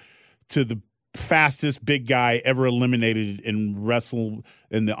WrestleMania to the fastest big guy ever eliminated in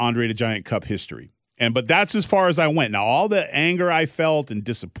the Andre the Giant Cup history. But that's as far as I went. Now, all the anger I felt and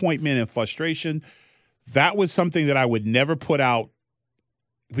disappointment and frustration, that was something that I would never put out,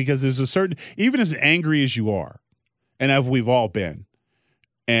 because there's a certain, even as angry as you are, and as we've all been,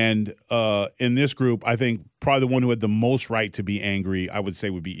 and in this group, I think probably the one who had the most right to be angry, I would say,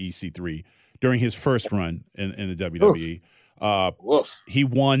 would be EC3 during his first run in the WWE. He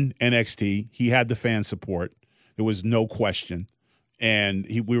won NXT. He had the fan support. There was no question. And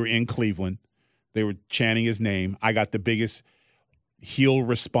we were in Cleveland. They were chanting his name. I got the biggest heel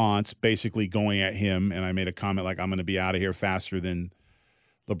response, basically going at him. And I made a comment like, "I'm going to be out of here faster than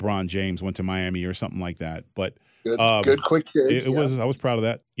LeBron James went to Miami," or something like that. But good quick hit. It was. I was proud of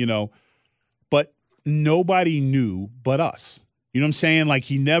that, But nobody knew but us. You know what I'm saying? Like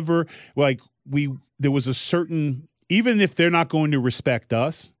there was a certain, even if they're not going to respect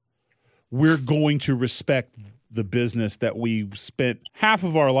us, we're going to respect the business that we spent half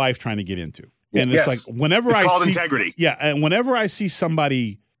of our life trying to get into. And it's like whenever it's called integrity. Yeah, and whenever I see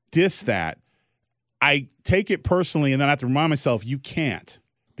somebody diss that, I take it personally, and then I have to remind myself, you can't,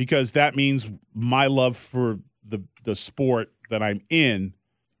 because that means my love for the sport that I'm in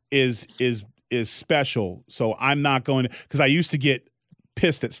is special. So I'm not going to, because I used to get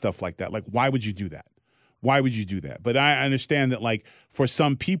pissed at stuff like that. Like, why would you do that? Why would you do that? But I understand that, like, for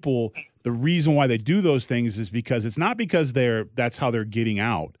some people, the reason why they do those things is because it's not because that's how they're getting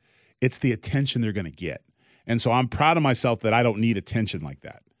out. It's the attention they're going to get. And so I'm proud of myself that I don't need attention like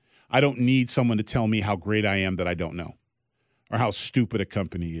that. I don't need someone to tell me how great I am that I don't know, or how stupid a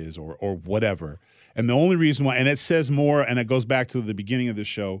company is, or whatever. And the only reason why, and it says more, and it goes back to the beginning of the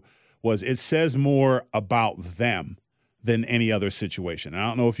show, was it says more about them than any other situation. And I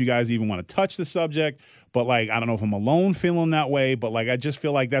don't know if you guys even want to touch the subject, but like, I don't know if I'm alone feeling that way, but like, I just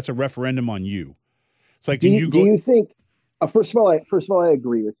feel like that's a referendum on you. It's like, do you think, first of all, I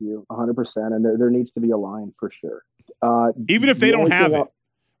agree with you 100%. And there needs to be a line for sure. Even if they don't have it,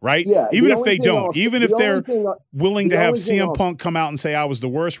 right? Yeah. Even if they don't, even if they're willing to have CM Punk come out and say, I was the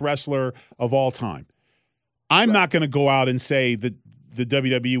worst wrestler of all time. I'm not going to go out and say that the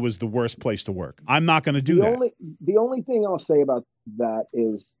WWE was the worst place to work. I'm not going to do that. The only thing I'll say about that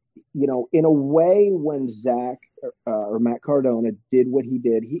is, you know, in a way, when Zach or Matt Cardona did what he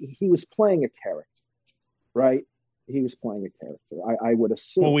did, he was playing a character, right? He was playing a character. I would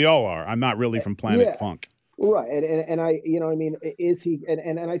assume. Well, we all are. I'm not really from Planet Funk. Right. And I, you know, I mean, is he,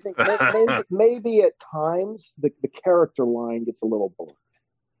 and I think maybe at times the character line gets a little blurred,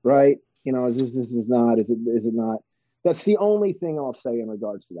 right? You know, is it not? That's the only thing I'll say in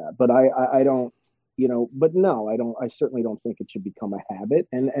regards to that. But I don't, you know, but no, I certainly don't think it should become a habit.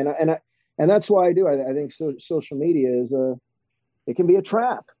 And that's why I do. I think social media it can be a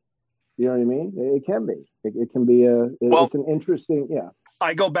trap. You know what I mean? It can be. It can be it's an interesting,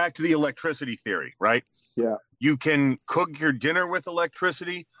 I go back to the electricity theory, right? Yeah. You can cook your dinner with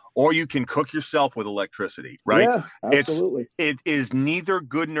electricity, or you can cook yourself with electricity, right? Yeah, absolutely. It is neither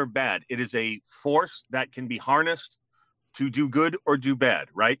good nor bad. It is a force that can be harnessed to do good or do bad,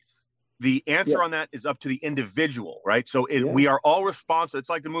 right? The answer on that is up to the individual, right? So we are all responsible. It's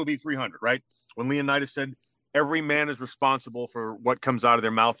like the movie 300, right? When Leonidas said, every man is responsible for what comes out of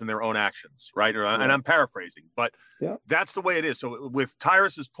their mouth and their own actions, right? And I'm paraphrasing, but that's the way it is. So with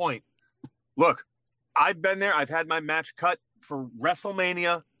Tyrus's point, look, I've been there. I've had my match cut for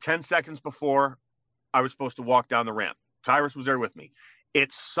WrestleMania 10 seconds before I was supposed to walk down the ramp. Tyrus was there with me.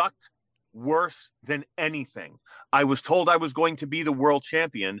 It sucked worse than anything. I was told I was going to be the world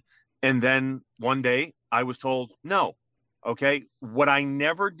champion, and then one day I was told no. Okay, what I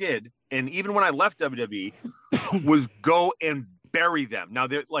never did, and even when I left WWE, was go and bury them. Now,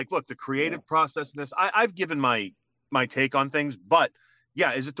 they're like, look, the creative process in this, I've given my take on things, but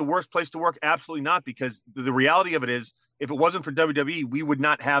yeah, is it the worst place to work? Absolutely not, because the reality of it is, if it wasn't for WWE, we would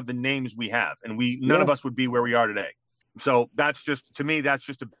not have the names we have, and none of us would be where we are today. So that's just, to me, that's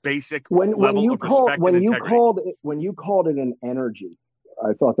just a basic level of respect and integrity. When you called it an energy,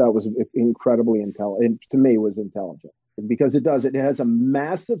 I thought that was incredibly intelligent. To me, it was intelligent, because it has a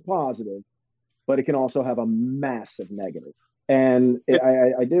massive positive, but it can also have a massive negative. And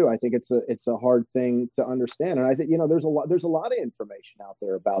I think it's a hard thing to understand. And I think, you know, there's a lot of information out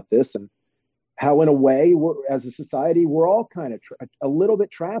there about this, and how, in a way, as a society, we're all kind of a little bit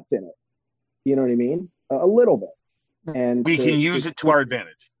trapped in it. You know what I mean? A little bit. And we can use it to our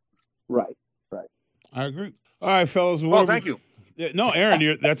advantage. Right. I agree. All right, fellas. Well, thank you. No,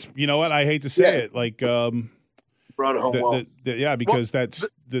 Aaron, that's, you know what? I hate to say it. Like, brought it home well. Because that's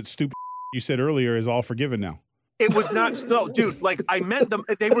the stupid you said earlier is all forgiven now. It was not, no, dude, like, I meant them.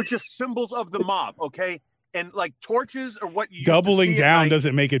 They were just symbols of the mob, okay? And like torches or what you doubling down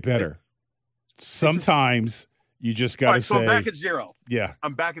doesn't make it better. Sometimes you just got to say. So I'm back at zero. Yeah.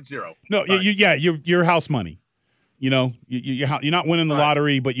 I'm back at zero. No, you're house money. You know, you're not winning the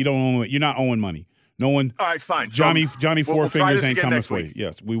lottery, but you don't own it. You're not owing money. No one. All right, fine. Johnny Four Fingers ain't coming for you.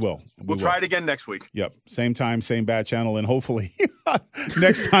 Yes, we will. We'll try it again next week. Yep. Same time, same bad channel, and hopefully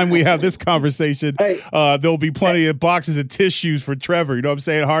next time we have this conversation, there'll be plenty of boxes of tissues for Trevor. You know what I'm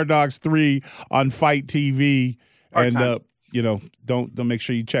saying? Hard Knocks 3 on Fight TV, you know, don't make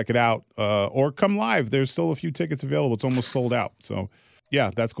sure you check it out or come live. There's still a few tickets available. It's almost sold out. So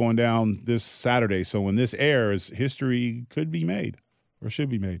yeah, that's going down this Saturday. So when this airs, history could be made or should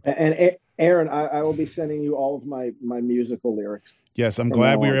be made. And Aaron, I will be sending you all of my musical lyrics. Yes, I'm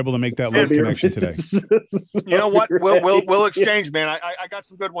glad we were able to make that love connection today. You know what? We'll exchange, man. I got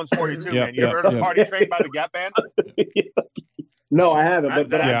some good ones for you too, man. You ever heard of Party Train by the Gap Band? No, I haven't.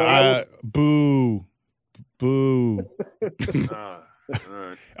 But boo. All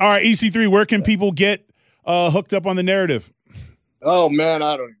right, EC3, where can people get hooked up on the narrative? Oh man,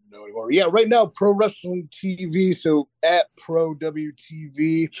 I don't even know anymore. Yeah, right now, Pro Wrestling TV. So at Pro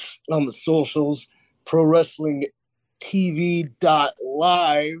WTV on the socials, Pro Wrestling TV.live,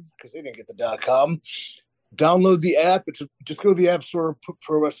 because they didn't get the .com. Download the app. Just go to the App Store, put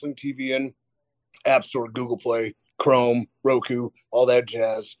Pro Wrestling TV in. App Store, Google Play, Chrome, Roku, all that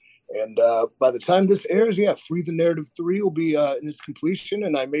jazz. And by the time this airs, Free the Narrative 3 will be in its completion.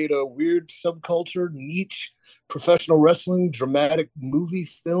 And I made a weird subculture, niche, professional wrestling, dramatic movie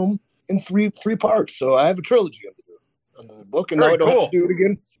film in three parts. So I have a trilogy under the book. And now I don't have to do it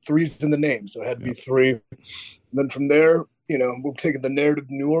again. 3's in the name, so it had to be 3. And then from there, we're taking the narrative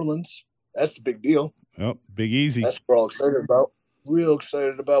to New Orleans. That's the big deal. Yep, Big Easy. That's what we're all excited about. Real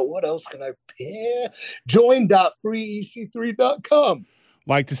excited about. What else can I pay? Join.freeec3.com.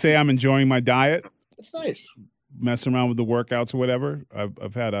 Like to say I'm enjoying my diet. It's nice. Messing around with the workouts or whatever.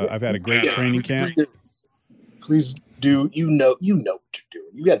 I've had a great training camp. Please do. You know what you're doing.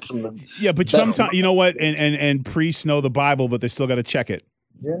 You got some. Yeah, but sometimes you know what, and priests know the Bible, but they still got to check it.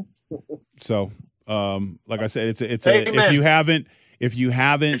 Yeah. So, like I said, if you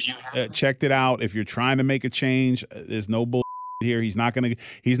haven't checked it out, if you're trying to make a change, there's no bull here. He's not gonna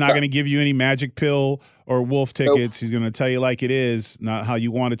give you any magic pill or wolf tickets. Nope. He's gonna tell you like it is, not how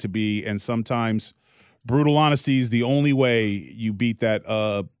you want it to be. And sometimes brutal honesty is the only way you beat that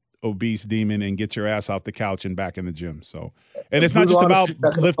obese demon and get your ass off the couch and back in the gym. So, and it's not just about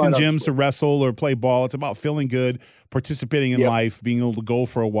lifting gyms to wrestle or play ball. It's about feeling good, participating in life, being able to go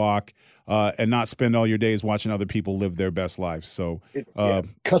for a walk, and not spend all your days watching other people live their best lives. So,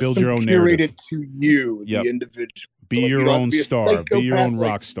 build your own narrative. Curated to you, the individual. Be your own star. Be your own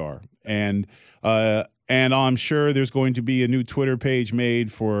rock star. And I'm sure there's going to be a new Twitter page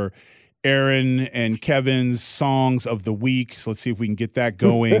made for Aaron and Kevin's songs of the week. So let's see if we can get that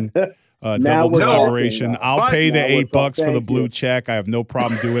going. Double collaboration. I'll pay the $8 for the blue check. I have no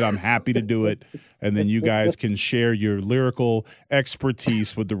problem doing it. I'm happy to do it. And then you guys can share your lyrical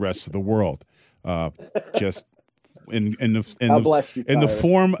expertise with the rest of the world. Just in the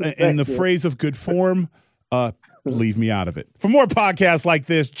phrase of good form, leave me out of it. For more podcasts like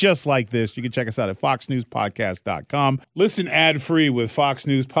this, just like this, you can check us out at foxnewspodcast.com. Listen ad-free with Fox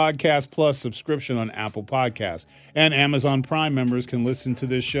News Podcast Plus subscription on Apple Podcasts. And Amazon Prime members can listen to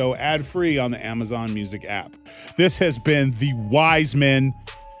this show ad-free on the Amazon Music app. This has been The Wise Men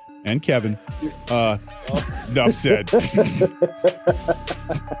and Kevin. Enough said.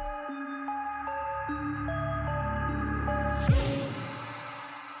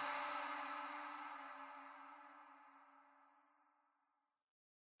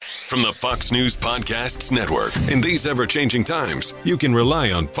 From the Fox News Podcasts Network. In these ever-changing times, you can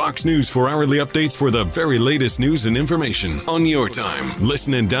rely on Fox News for hourly updates for the very latest news and information on your time.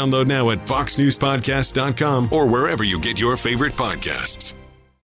 Listen and download now at foxnewspodcast.com or wherever you get your favorite podcasts.